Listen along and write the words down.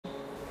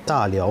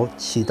大辽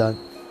契丹。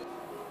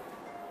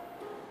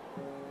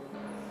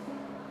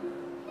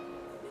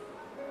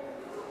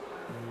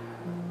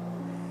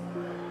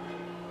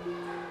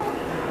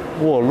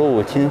卧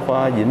鹿金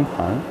花银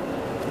盘，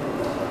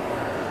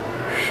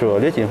舍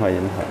利金花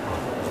银盘，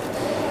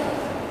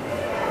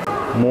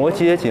摩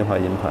羯金花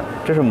银盘，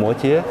这是摩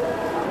羯，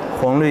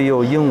黄绿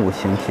釉鹦鹉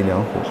形提梁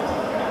壶，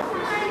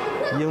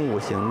鹦鹉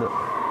形的，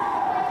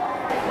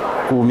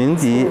古鸣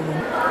笛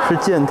是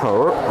箭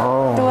头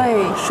哦，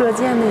对，射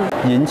箭那个。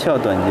银鞘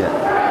短剑，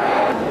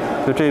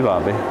就这把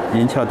呗，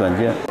银鞘短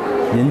剑，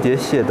银蝶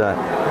蟹带，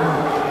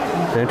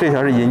等于这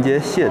条是银蝶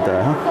蟹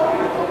带哈。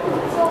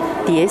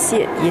蝶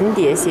蟹，银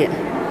蝶蟹，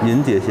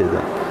银蝶蟹带，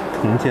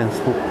铜剑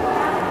簇，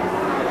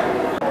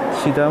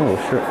契丹武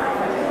士，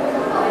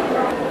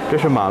这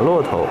是马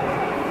骆头，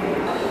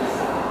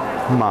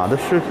马的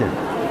饰品，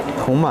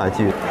铜马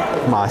具，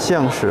马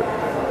相饰，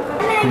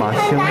马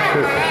星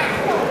饰，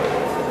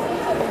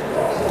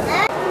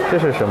这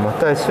是什么？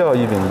带鞘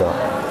玉柄刀，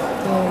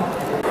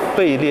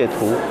贝列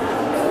图。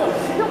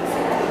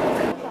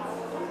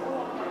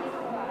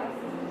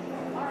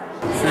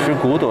是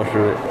骨朵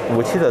是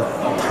武器的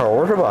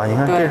头是吧？你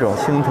看这种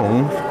青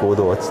铜骨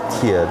朵，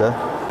铁的。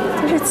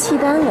这是契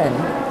丹文，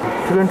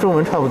这跟中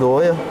文差不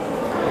多呀。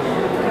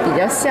比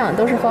较像，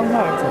都是方块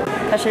字。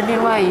它是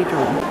另外一种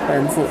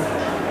文字。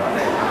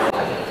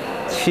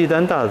契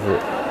丹大字，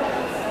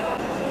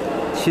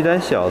契丹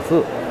小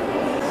字，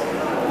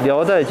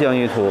辽代疆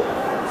域图。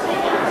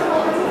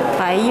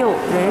白釉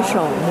人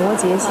手摩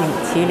羯形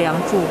提梁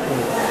柱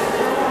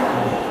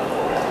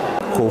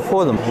壶，琥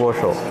珀的握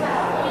手。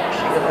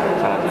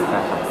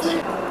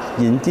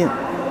银锭，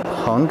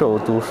杭州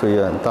都水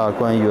院大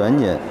观元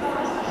年，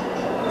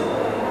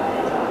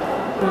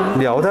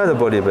辽代的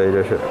玻璃杯，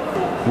这是，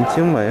很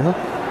精美哈。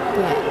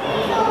对，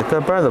带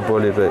把的玻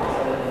璃杯，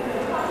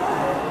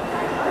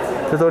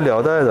这都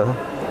辽代的哈。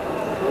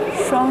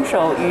双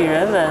手与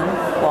人纹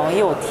黄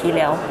釉提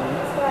梁壶，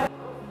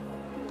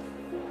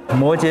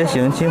摩羯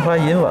形金花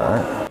银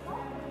碗，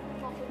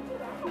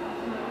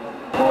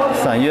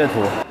散乐图。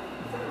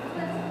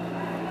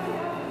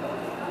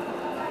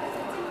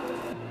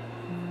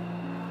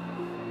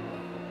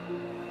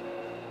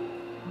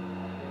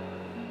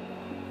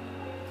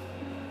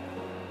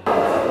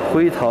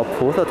灰陶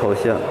菩萨头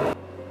像，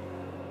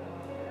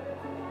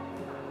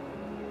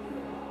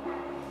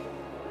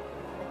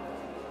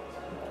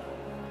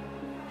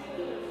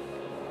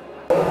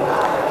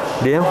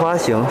莲花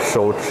形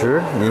手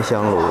持银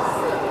香炉。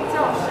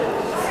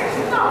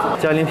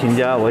嘉陵评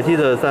价，我记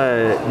得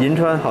在银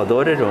川好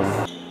多这种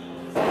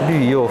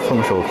绿釉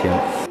凤首瓶。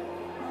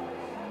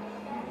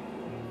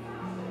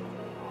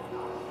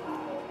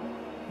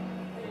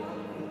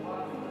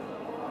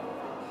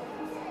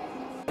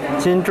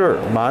金坠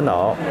玛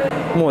瑙，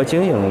墨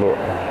晶璎珞，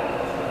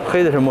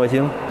黑的是墨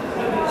晶，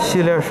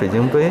细链水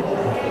晶杯，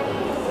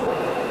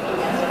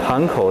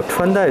盘口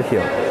穿戴瓶。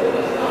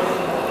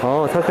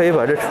哦，它可以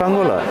把这穿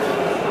过来。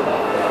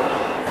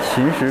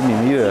秦时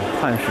明月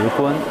汉时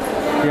关，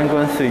边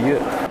关岁月，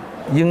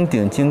鹰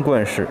顶金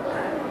冠饰，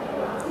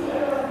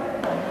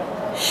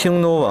匈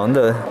奴王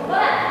的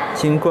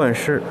金冠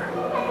饰。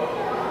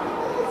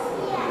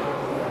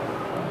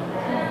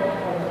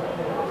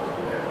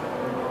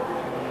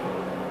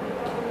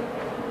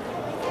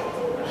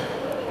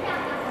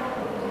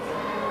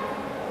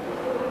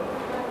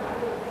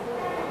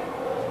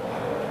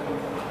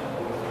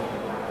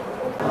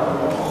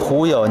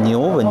虎咬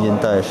牛纹金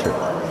带饰，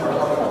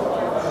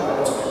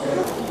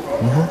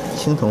你看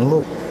青铜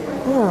鹿，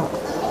好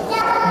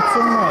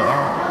精美啊，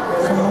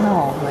很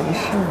好纹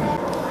饰。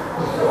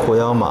虎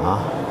咬马，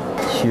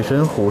曲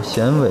神虎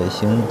衔尾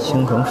形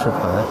青铜饰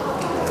牌，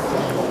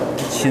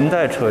秦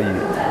代车舆，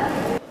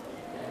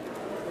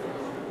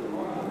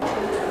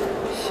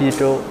西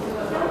周、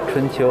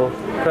春秋、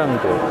战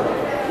国，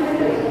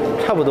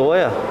差不多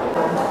呀。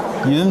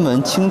云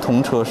纹青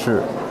铜车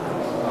饰，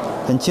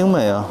很精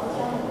美啊。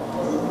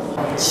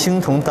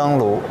青铜当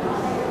炉，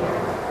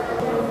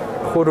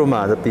护住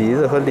马的鼻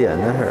子和脸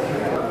那儿。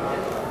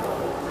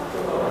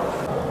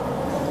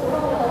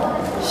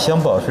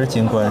镶宝石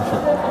金冠饰，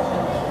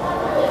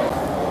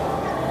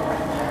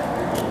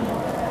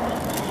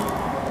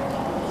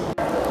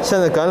现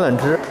在橄榄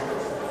枝，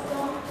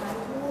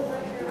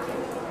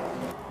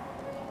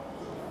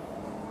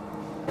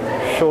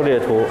狩猎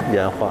图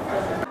岩画。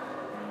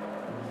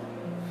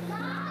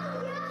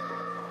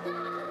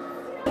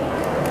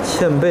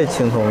嵌背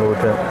青铜鹿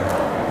阵，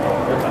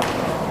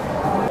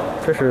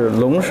这是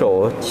龙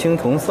首青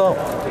铜扫，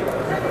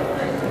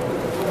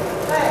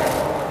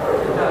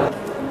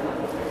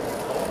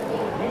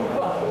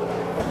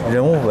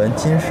人物纹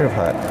金饰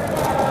牌，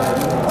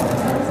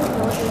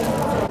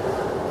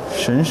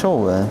神兽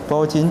纹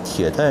包金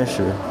铁带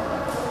饰，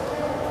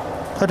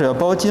它只要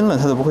包金了，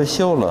它就不会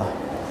锈了。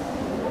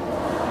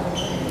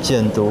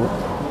简牍，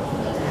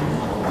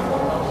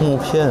木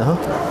片啊。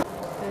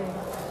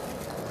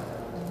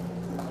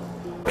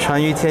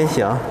单于天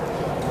祥，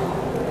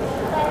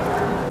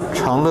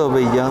长乐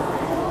未央，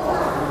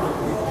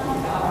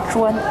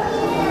砖，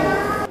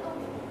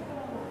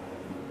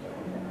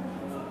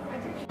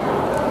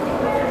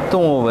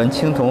动物纹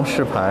青铜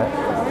饰牌，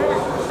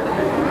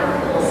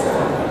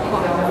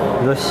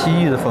有个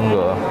西域的风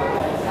格。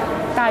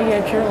大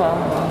月之王，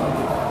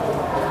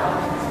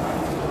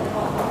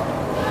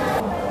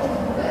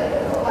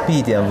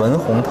碧点纹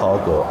红桃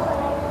格，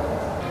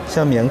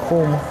像棉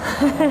裤吗？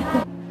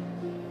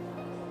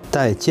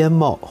戴尖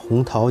帽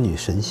红桃女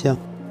神像，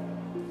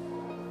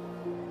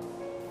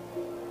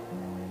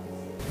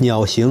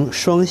鸟形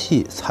双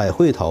系彩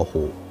绘桃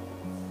壶，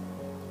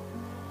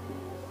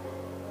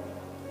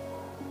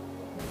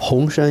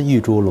红山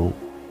玉猪龙，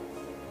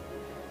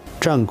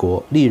战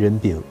国丽人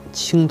柄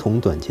青铜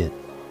短剑，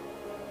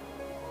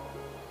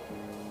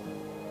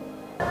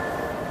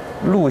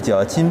鹿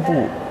角金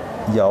布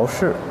摇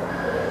饰，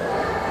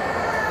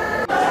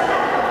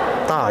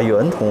大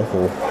圆铜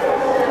壶，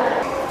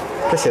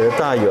这写着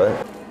大圆。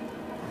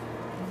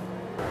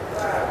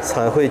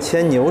彩绘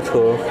牵牛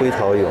车灰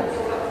陶俑，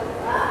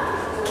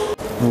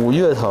五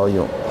岳陶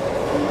俑，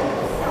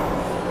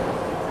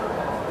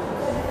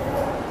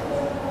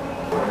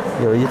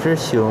有一只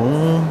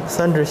熊，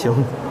三只熊，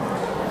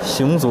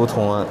熊族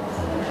图案。